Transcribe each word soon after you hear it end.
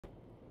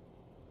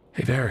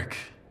Hey, Varric.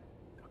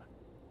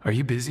 Are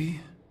you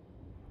busy?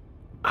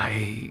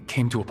 I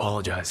came to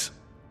apologize.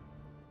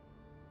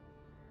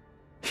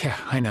 Yeah,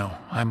 I know.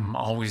 I'm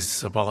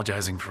always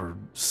apologizing for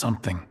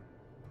something.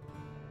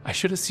 I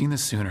should have seen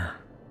this sooner.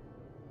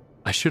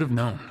 I should have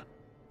known.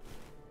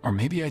 Or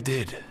maybe I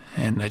did,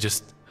 and I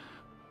just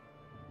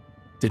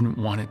didn't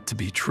want it to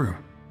be true.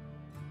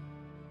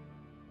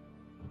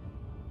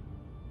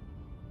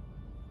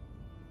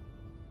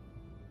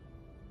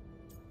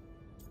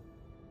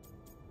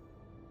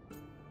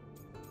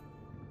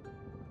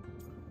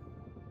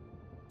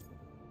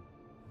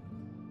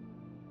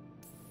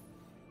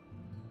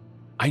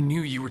 I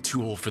knew you were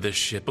too old for this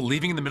shit, but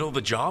leaving in the middle of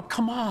the job?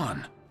 Come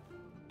on!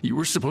 You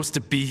were supposed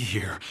to be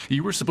here.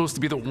 You were supposed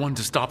to be the one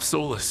to stop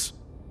Solus.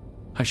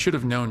 I should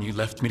have known you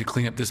left me to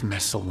clean up this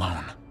mess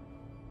alone.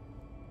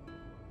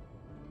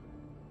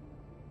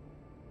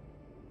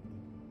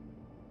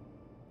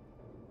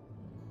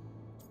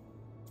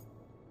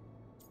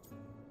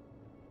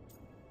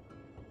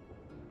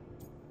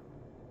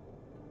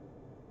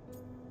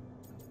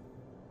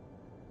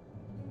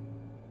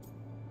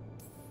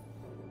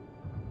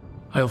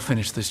 I'll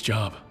finish this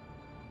job.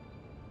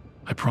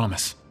 I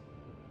promise.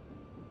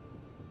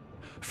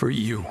 For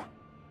you.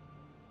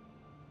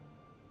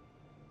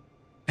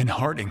 And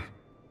Harding.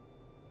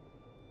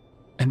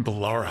 And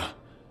Bellara.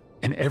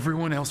 And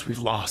everyone else we've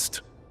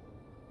lost.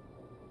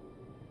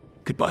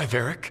 Goodbye,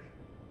 Varric.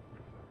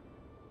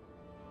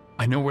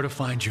 I know where to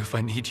find you if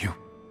I need you.